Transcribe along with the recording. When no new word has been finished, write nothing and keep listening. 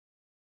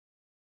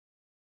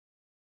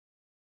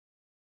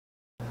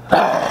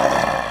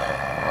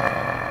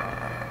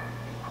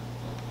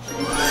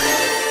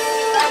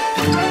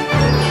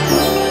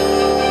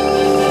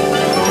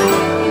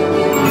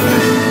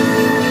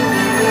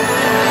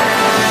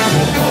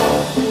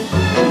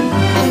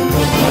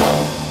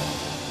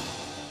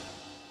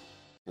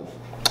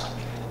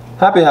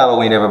Happy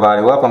Halloween,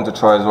 everybody. Welcome to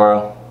Troy's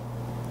World.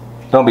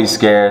 Don't be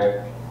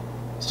scared.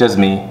 It's just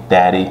me,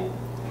 Daddy.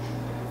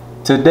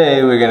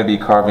 Today we're going to be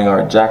carving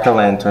our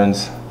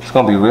jack-o'-lanterns. It's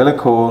going to be really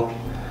cool.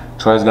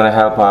 Troy's going to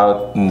help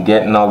out in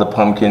getting all the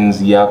pumpkins,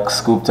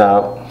 scooped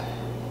out.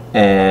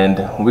 And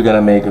we're going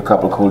to make a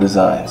couple cool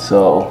designs.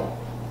 So,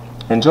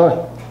 enjoy.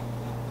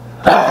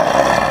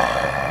 I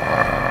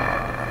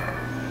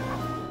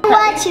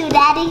want you,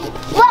 Daddy.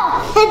 Whoa!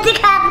 I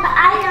think I have an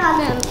eye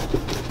on him.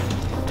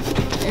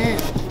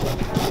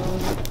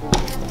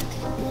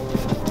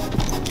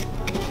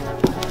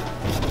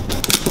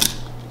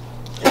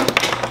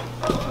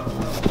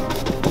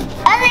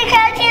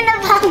 Catching the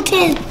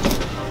pumpkin.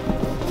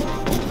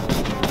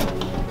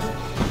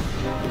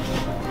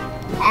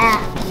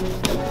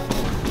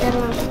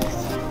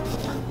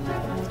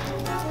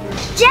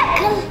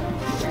 Jack.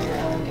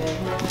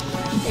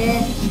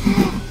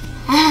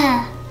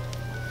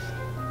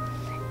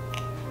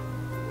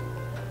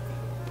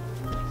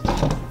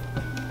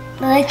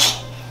 Look,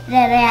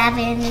 that I have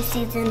in the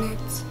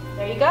seasons.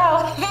 There you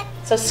go.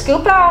 So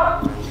scoop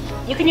out.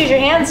 You can use your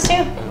hands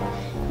too.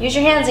 Use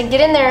your hands and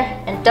get in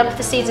there and dump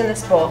the seeds in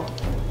this bowl.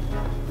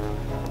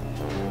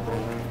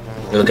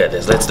 Look at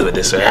this. Let's do it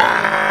this way.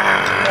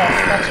 Yeah,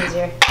 it's much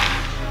easier.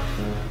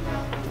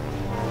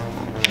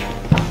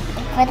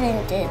 Put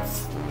in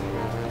this.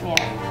 Yeah.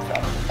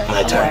 So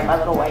My turn. I'm wearing my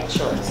little white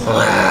shorts.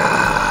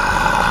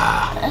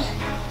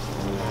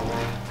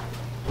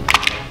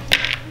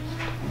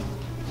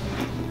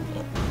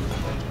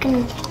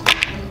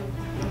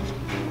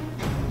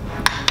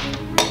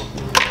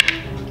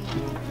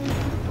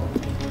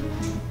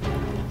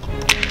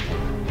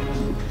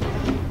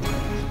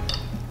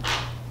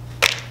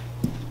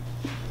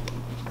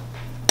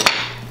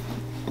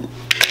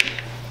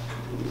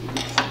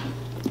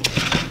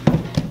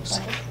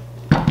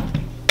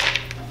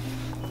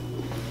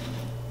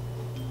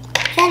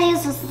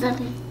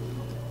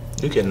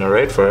 You can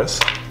narrate for us.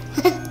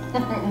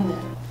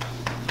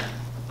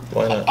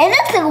 Why not? It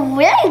looks like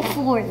really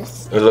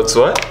forced. It looks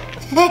what?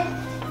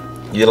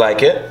 You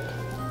like it?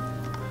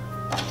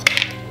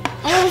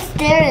 I'm gonna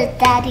stir it,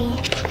 Daddy.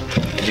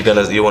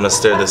 You wanna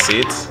stir the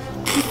seeds?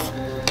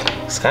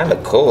 It's kinda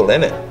cool,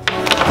 isn't it?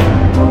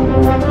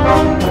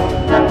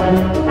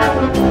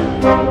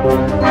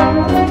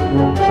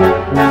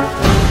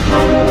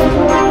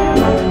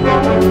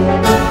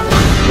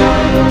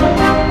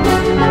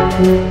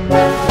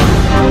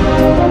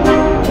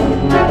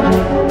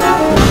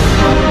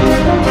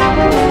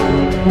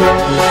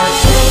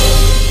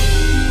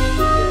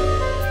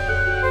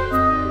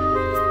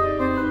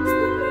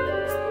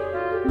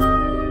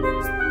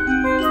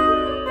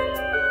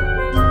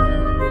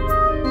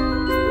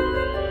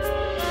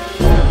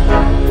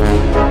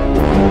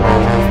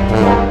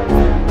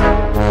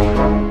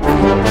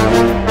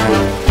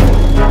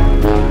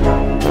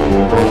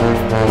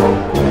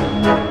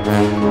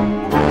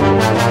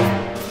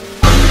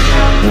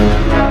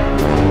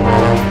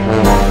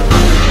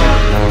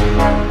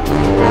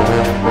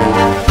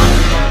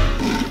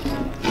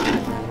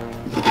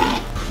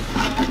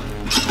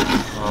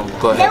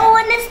 Go ahead. That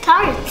one is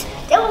tart.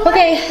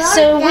 Okay,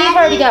 so we've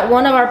already got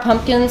one of our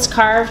pumpkins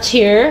carved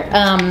here.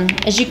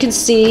 As you can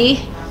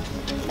see,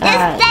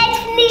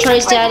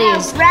 Troy's daddy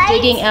is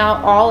digging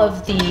out all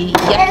of the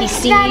yucky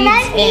seeds,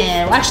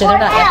 and well, actually they're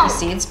not yucky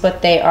seeds,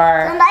 but they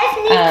are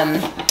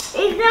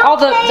all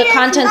the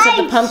contents of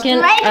the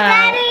pumpkin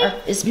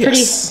is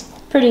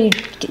pretty.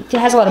 It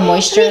has a lot of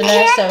moisture in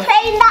there, so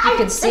you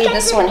can see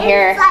this one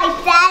here.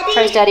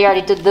 Troy's daddy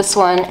already did this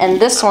one, and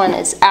this one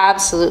is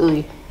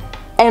absolutely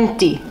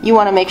empty. You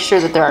want to make sure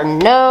that there are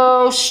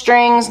no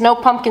strings, no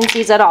pumpkin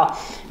seeds at all,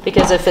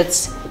 because if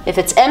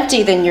it's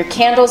empty, then your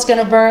candle's going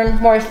to burn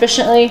more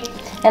efficiently,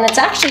 and it's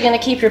actually going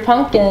to keep your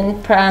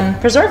pumpkin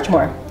preserved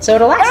more, so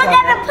it'll last longer.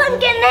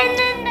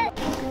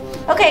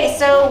 Okay,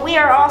 so we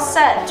are all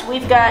set.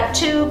 We've got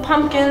 2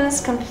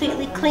 pumpkins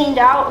completely cleaned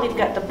out. We've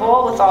got the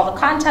bowl with all the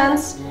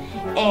contents,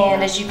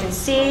 and as you can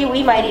see,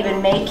 we might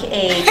even make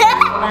a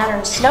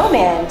lantern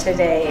snowman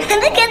today.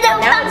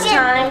 Now it's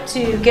time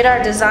to get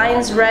our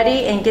designs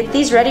ready and get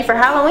these ready for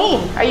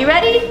Halloween. Are you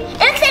ready? It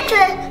looks like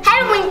a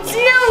Halloween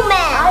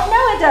snowman. I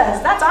know it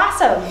does. That's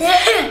awesome.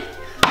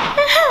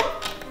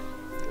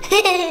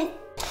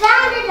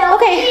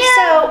 Okay,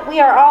 so we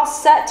are all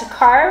set to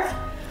carve.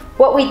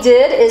 What we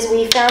did is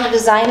we found a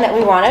design that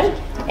we wanted,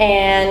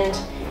 and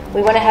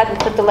we went ahead and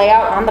put the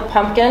layout on the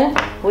pumpkin.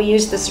 We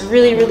used this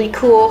really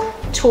cool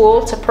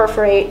tool to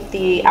perforate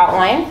the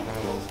outline.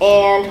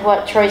 And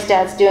what Troy's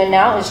dad's doing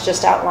now is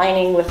just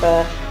outlining with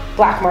a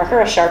black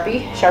marker, a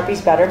Sharpie.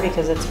 Sharpie's better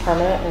because it's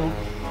permanent and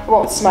it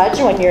won't smudge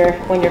when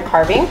you're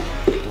carving.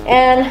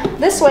 And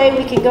this way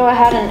we can go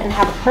ahead and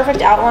have a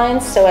perfect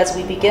outline, so as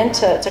we begin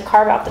to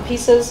carve out the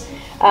pieces,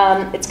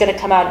 it's going to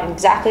come out in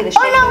exactly the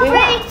shape that we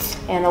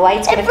want. And the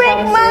light's going to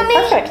come through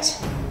perfect.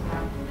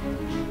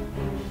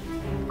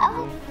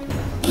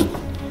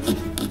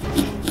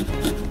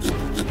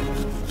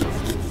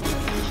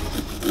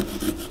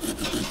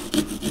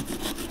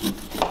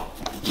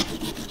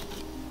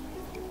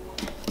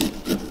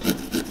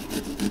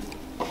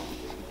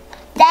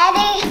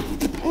 Daddy,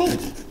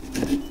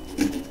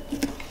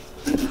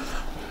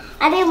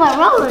 I need my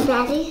roller,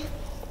 Daddy.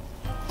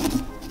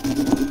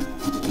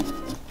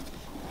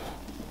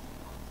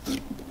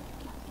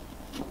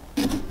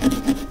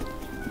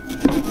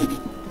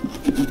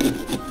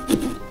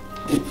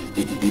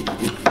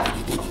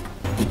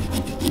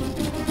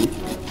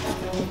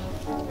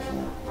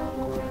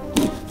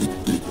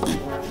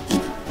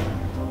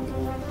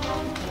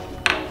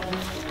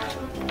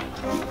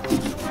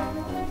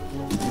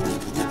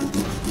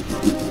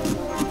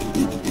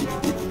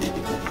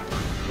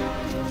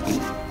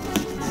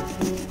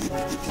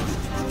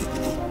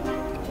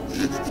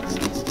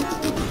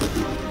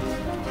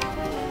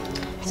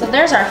 So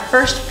there's our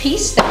first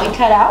piece that we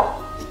cut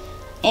out,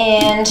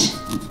 and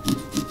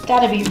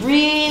gotta be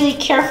really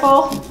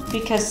careful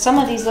because some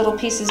of these little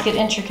pieces get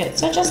intricate.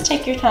 So just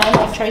take your time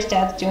like Troy's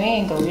dad's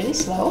doing and go really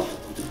slow.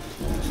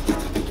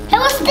 Hey,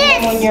 what's this?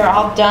 And when you're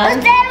all done.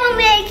 What's that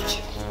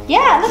make?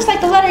 Yeah, it looks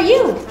like the letter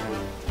U.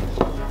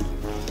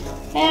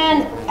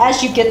 And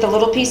as you get the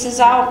little pieces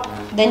out,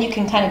 then you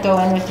can kind of go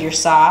in with your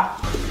saw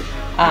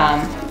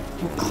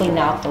and clean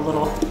out the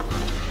little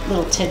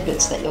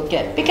tidbits that you'll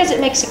get, because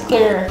it makes a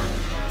clearer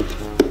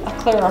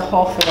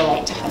hole for the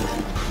light to come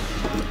through.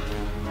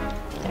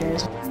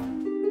 There's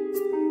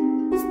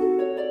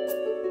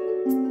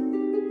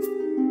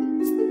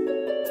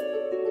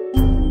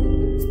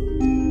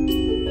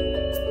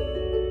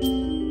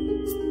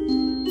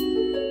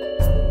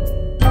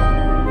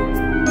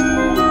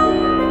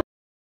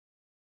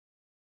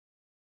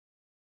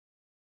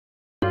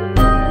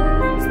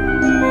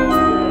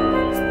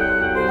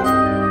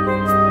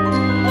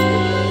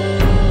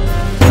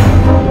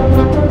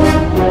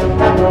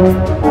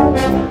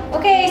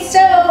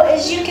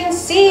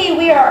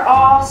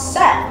all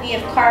set. We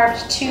have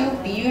carved 2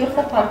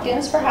 beautiful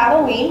pumpkins for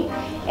Halloween,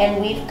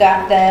 and we've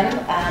got them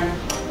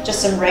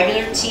just some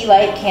regular tea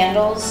light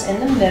candles in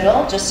the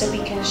middle, just so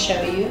we can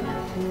show you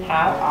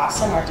how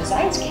awesome our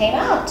designs came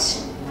out.